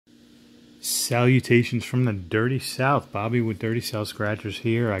Salutations from the Dirty South. Bobby with Dirty South Scratchers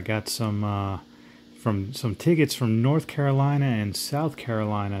here. I got some tickets from North Carolina and South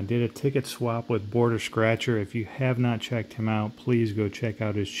Carolina. I did a ticket swap with Border Scratcher. If you have not checked him out, please go check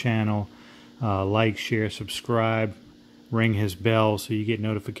out his channel. Like, share, subscribe, ring his bell so you get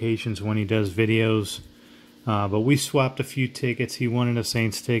notifications when he does videos. But we swapped a few tickets. He wanted a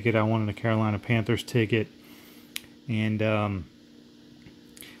Saints ticket. I wanted a Carolina Panthers ticket. And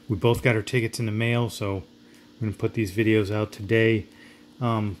we both got our tickets in the mail, so I'm going to put these videos out today.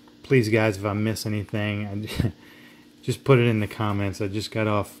 Please, guys, if I miss anything, just put it in the comments. I just got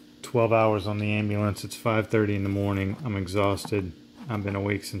off 12 hours on the ambulance. It's 5:30 in the morning. I'm exhausted. I've been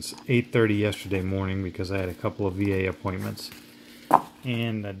awake since 8:30 yesterday morning because I had a couple of VA appointments.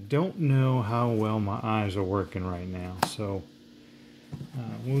 And I don't know how well my eyes are working right now. So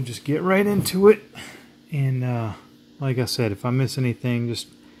we'll just get right into it. And like I said, if I miss anything, just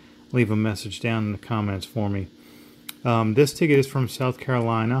leave a message down in the comments for me. This ticket is from South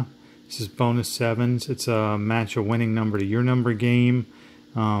Carolina. This is bonus sevens. It's a match a winning number to your number game.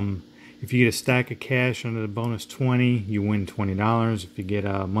 If you get a stack of cash under the bonus 20, you win $20. If you get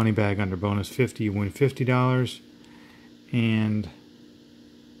a money bag under bonus 50, you win $50. And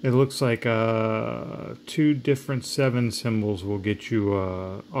it looks like 2 different 7 symbols will get you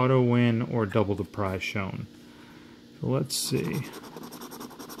auto win or double the prize shown. So let's see.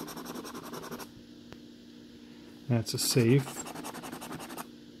 That's a safe,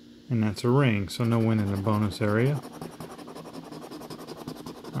 and that's a ring, so no win in the bonus area.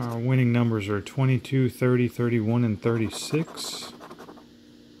 Our winning numbers are 22, 30, 31, and 36.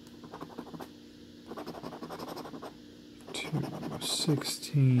 2,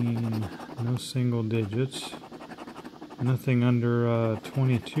 16, no single digits. Nothing under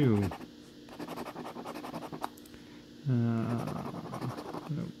 22.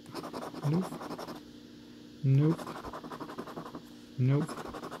 Nope. Nope. Nope.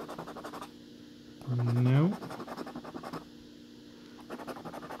 Nope.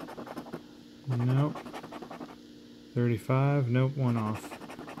 Nope. 35. Nope. One off.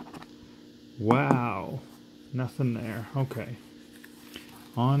 Wow. Nothing there. Okay.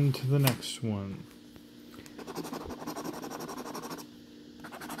 On to the next one.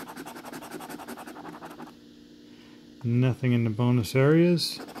 Nothing in the bonus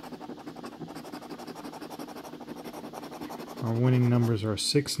areas. Our winning numbers are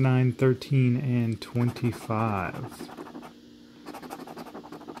 6, 9, 13, and 25.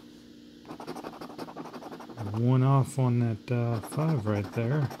 One off on that 5 right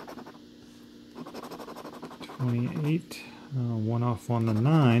there. 28. One off on the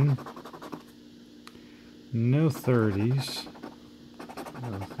 9. No 30s.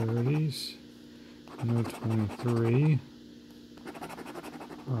 No 30s. No 23.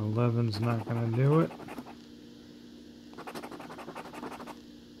 Our 11's not going to do it.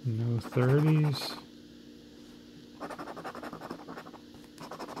 No 30s.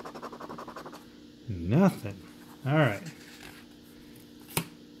 Nothing. Alright.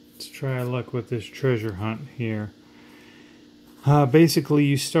 Let's try our luck with this treasure hunt here. Basically,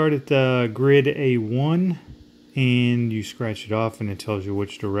 you start at the grid A1 and you scratch it off and it tells you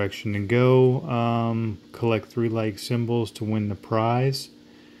which direction to go. Collect 3 like symbols to win the prize.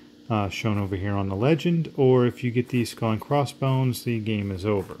 Shown over here on the legend, or if you get these skull and crossbones, the game is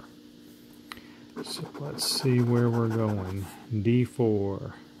over. So let's see where we're going.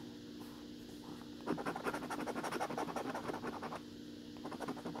 D4.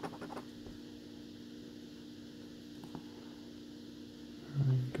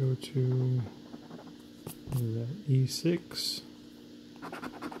 Alright, go to the E6.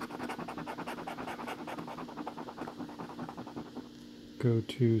 Go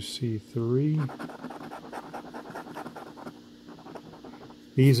to C3.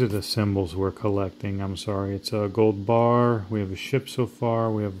 These are the symbols we're collecting. I'm sorry. It's a gold bar. We have a ship so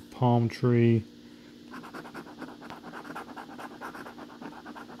far. We have a palm tree.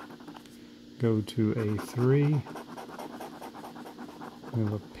 Go to A3. We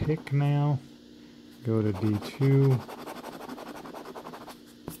have a pick now. Go to D2.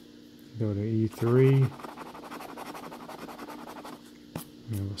 Go to E3.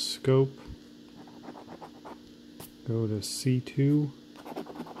 We have a scope. Go to C2.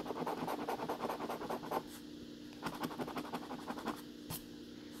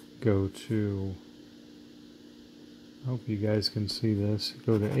 Go to, I hope you guys can see this.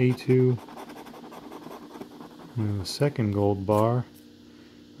 Go to A2. And the second gold bar.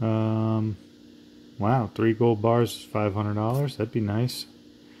 Wow, 3 gold bars is $500. That'd be nice.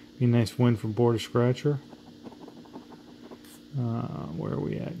 Be a nice win for Border Scratcher. Where are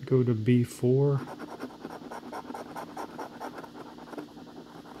we at? Go to B4.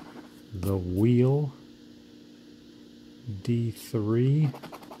 The wheel. D3.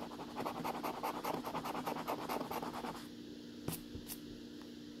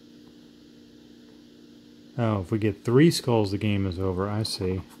 Oh, if we get 3 skulls, the game is over. I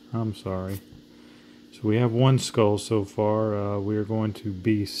see. I'm sorry. So we have 1 skull so far. We are going to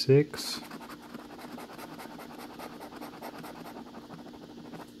B6.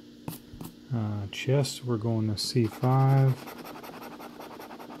 Chest, we're going to C5.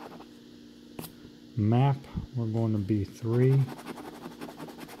 Map, we're going to B3.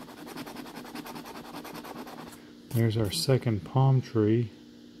 There's our second palm tree.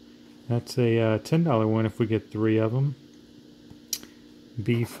 That's a $10 win if we get 3 of them.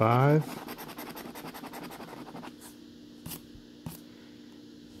 B5.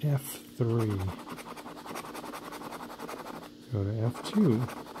 F3. Go to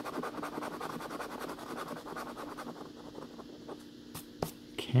F2.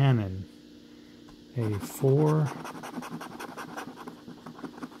 Cannon. A4.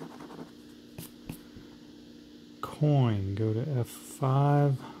 Coin. Go to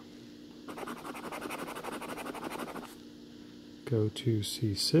F5. Go to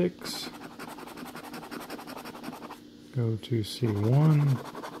C6. Go to C1.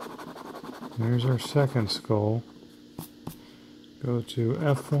 There's our second skull. Go to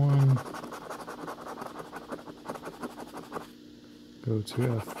F1. Go to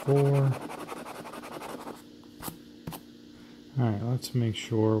F4. Alright, let's make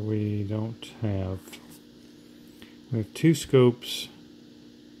sure we don't have... We have 2 scopes.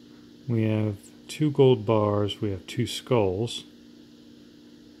 We have 2 gold bars. We have 2 skulls.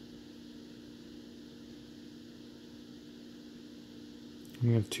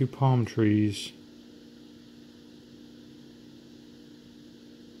 We have 2 palm trees.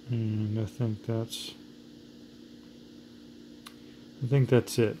 And I think that's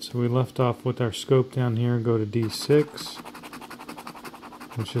it. So we left off with our scope down here. Go to D6,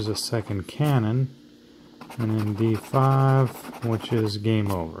 which is a second cannon. And then D5, which is game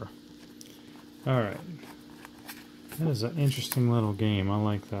over. Alright. That is an interesting little game. I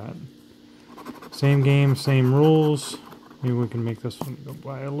like that. Same game, same rules. Maybe we can make this one go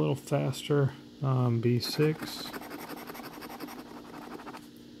by a little faster. B6.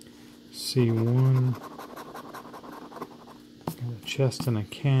 C1. Got a chest and a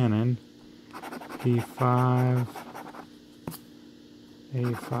cannon. B5.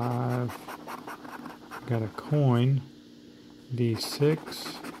 A5. Got a coin. D6.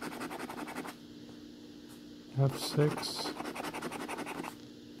 F6.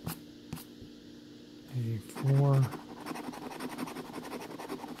 A4.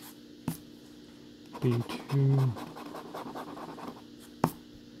 B2.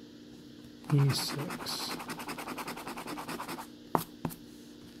 E6.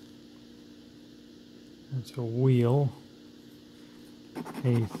 That's a wheel.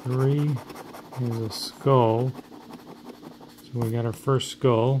 A3 is a skull. So we got our first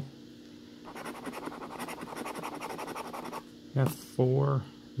skull. F4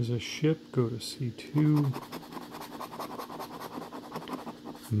 is a ship. Go to C2.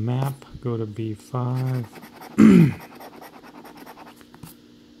 Map. Go to B5.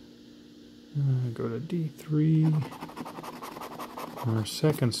 Go to D3. Our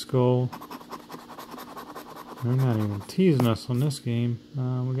second skull. They're not even teasing us on this game.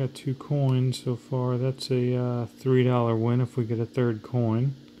 We got 2 coins so far. That's a $3 win if we get a third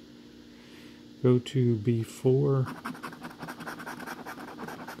coin. Go to B4.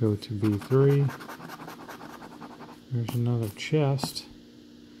 Go to B3. There's another chest.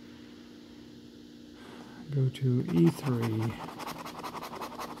 Go to E3.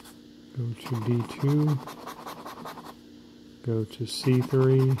 Go to D2. Go to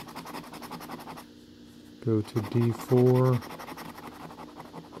C3. Go to D4.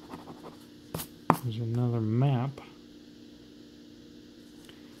 There's another map.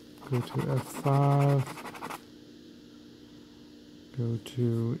 Go to F5. Go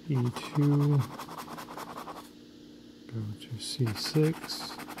to E2. Go to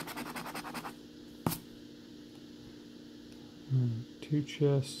C6. 2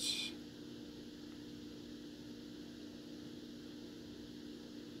 chests.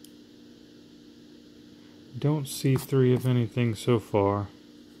 Don't see 3 of anything so far.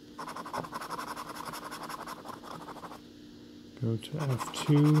 Go to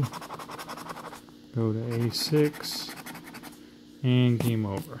F2. Go to A6. And game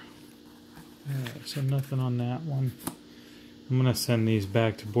over. Alright, so nothing on that one. I'm going to send these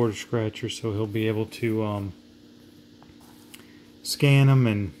back to Border Scratcher so he'll be able to scan them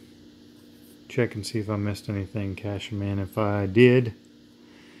and check and see if I missed anything, cash them in if I did.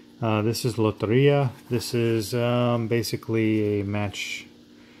 This is Loteria. This is basically a match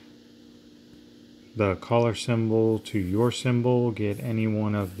the caller symbol to your symbol. Get any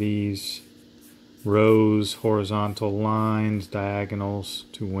one of these rows, horizontal lines, diagonals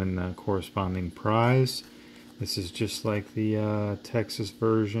to win the corresponding prize. This is just like the Texas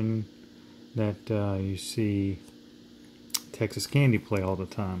version that you see Texas Candy play all the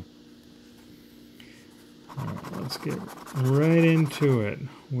time. Alright, let's get right into it.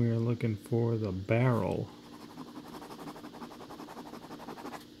 We're looking for the barrel.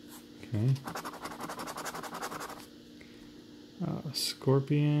 Okay.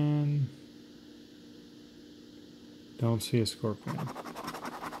 Scorpion. Don't see a scorpion.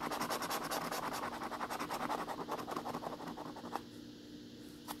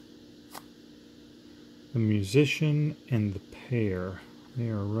 The musician and the pair. They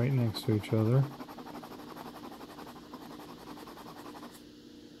are right next to each other.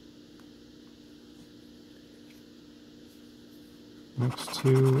 Next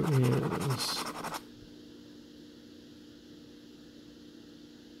to is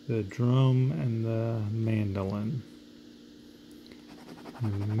the drum and the mandolin.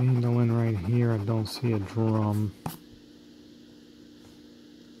 And the mandolin right here, I don't see a drum.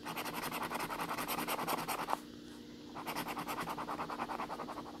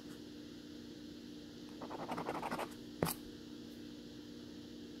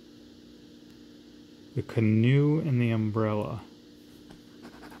 The canoe and the umbrella.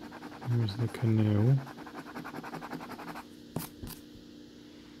 Here's the canoe.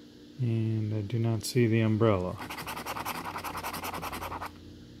 And I do not see the umbrella.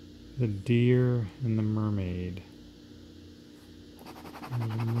 The deer and the mermaid.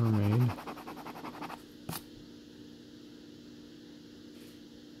 There's a mermaid.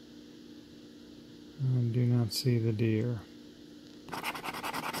 I do not see the deer.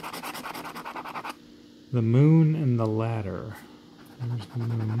 The moon and the ladder. There's the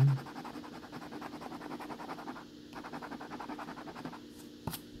moon.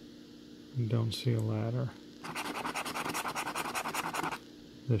 Don't see a ladder.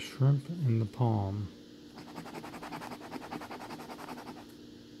 The shrimp and the palm.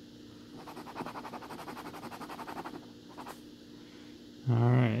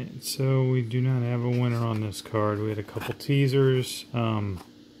 Alright, so we do not have a winner on this card. We had a couple teasers.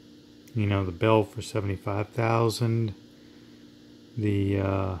 You know, the bell for $75,000.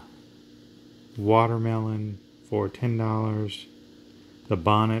 The watermelon for $10. The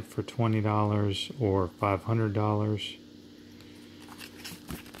bonnet for $20 or $500.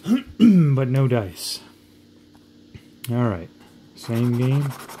 But no dice. Alright, same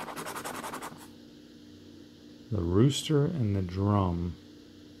game. The rooster and the drum.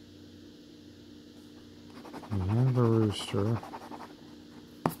 We have a rooster.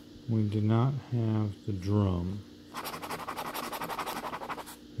 We do not have the drum.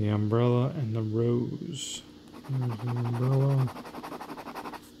 The umbrella and the rose. There's the umbrella.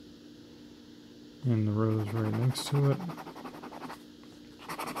 And the rose right next to it.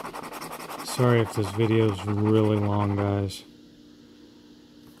 Sorry if this video is really long, guys.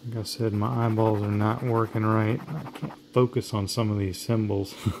 Like I said, my eyeballs are not working right. I can't focus on some of these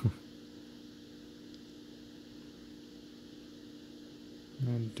symbols.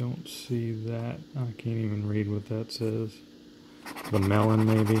 I don't see that. I can't even read what that says. The melon,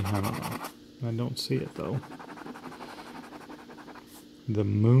 maybe? I don't know. I don't see it, though. The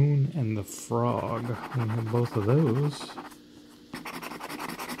moon and the frog. We have both of those.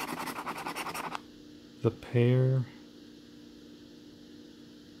 The pear.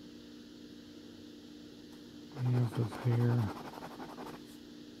 We have the pear.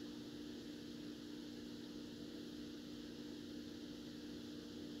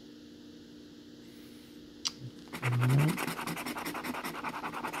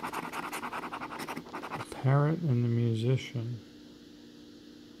 The parrot and the musician.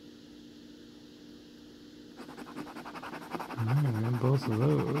 Alright, both of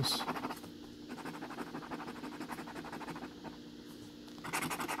those.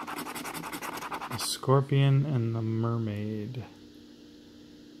 The scorpion and the mermaid.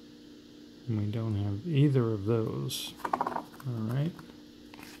 And we don't have either of those. Alright.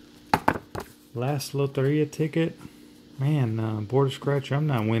 Last Loteria ticket. Man, Border Scratcher, I'm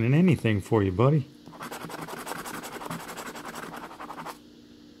not winning anything for you, buddy.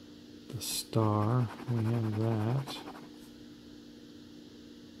 The star, we have that.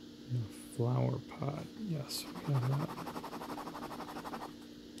 The flower pot, yes, we have that.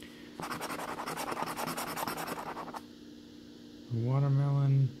 The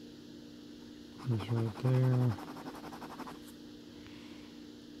It's right there.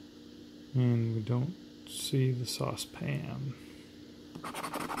 And we don't see the saucepan.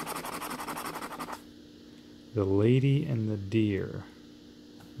 The lady and the deer.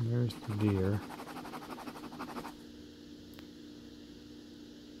 There's the deer.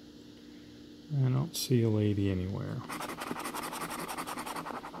 I don't see a lady anywhere.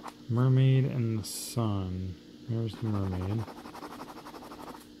 Mermaid and the sun. There's the mermaid.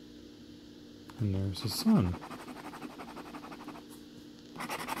 And there's the sun.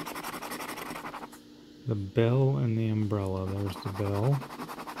 The bell and the umbrella. There's the bell.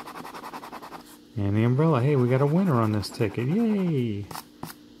 And the umbrella. Hey, we got a winner on this ticket. Yay!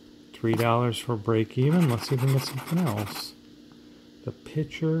 $3 for break even. Let's see if we can get something else. The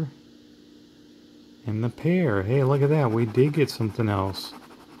pitcher and the pear. Hey, look at that. We did get something else.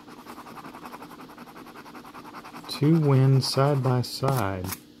 2 wins side by side.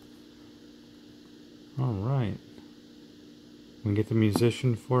 Alright. We can get the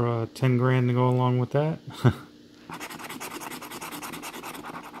musician for 10 grand to go along with that.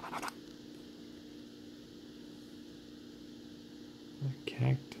 The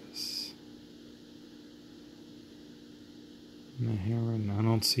cactus. And the heron. I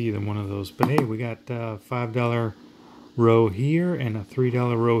don't see either one of those. But hey, we got $5 row here and a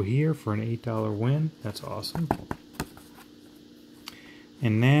 $3 row here for an $8 win. That's awesome.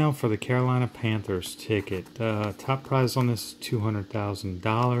 And now for the Carolina Panthers ticket. Top prize on this is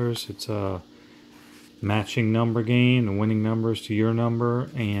 $200,000. It's a matching number game, the winning numbers to your number,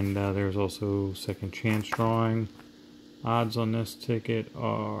 and there's also second chance drawing. Odds on this ticket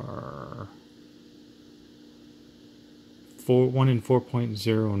are 1 in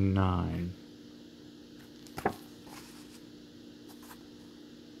 4.09.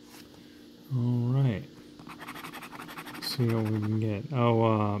 Alright. See what we can get.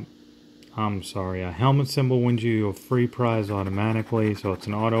 Oh, I'm sorry. A helmet symbol wins you a free prize automatically, so it's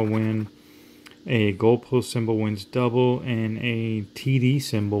an auto win. A goalpost symbol wins double, and a TD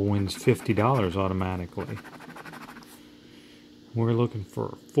symbol wins $50 automatically. We're looking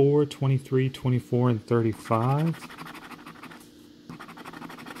for 4, 23, 24, and 35.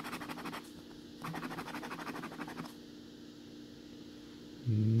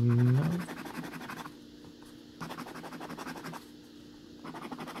 No.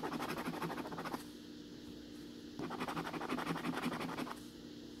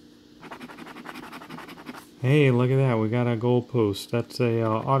 Hey, look at that. We got a goalpost. That's a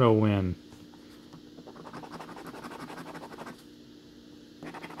auto win.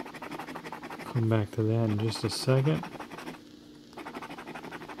 Come back to that in just a second.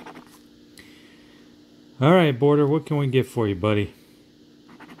 Alright, Border, what can we get for you, buddy?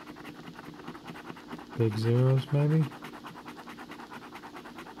 Big zeros, maybe?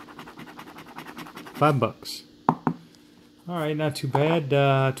 $5. Alright, not too bad.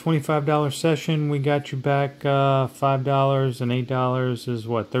 $25 session. We got you back $5, and $8 is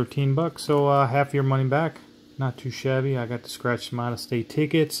what, 13 bucks? So half your money back. Not too shabby. I got to scratch some out-of-state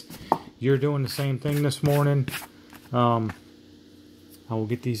tickets. You're doing the same thing this morning. I will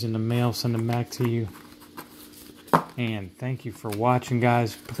get these in the mail, send them back to you. And thank you for watching,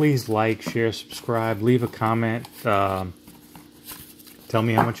 guys. Please like, share, subscribe, leave a comment. Tell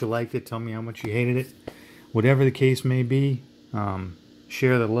me how much you liked it. Tell me how much you hated it. Whatever the case may be,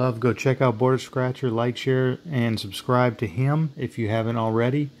 share the love. Go check out Border Scratcher, like, share, and subscribe to him if you haven't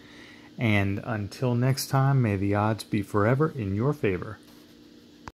already. And until next time, may the odds be forever in your favor.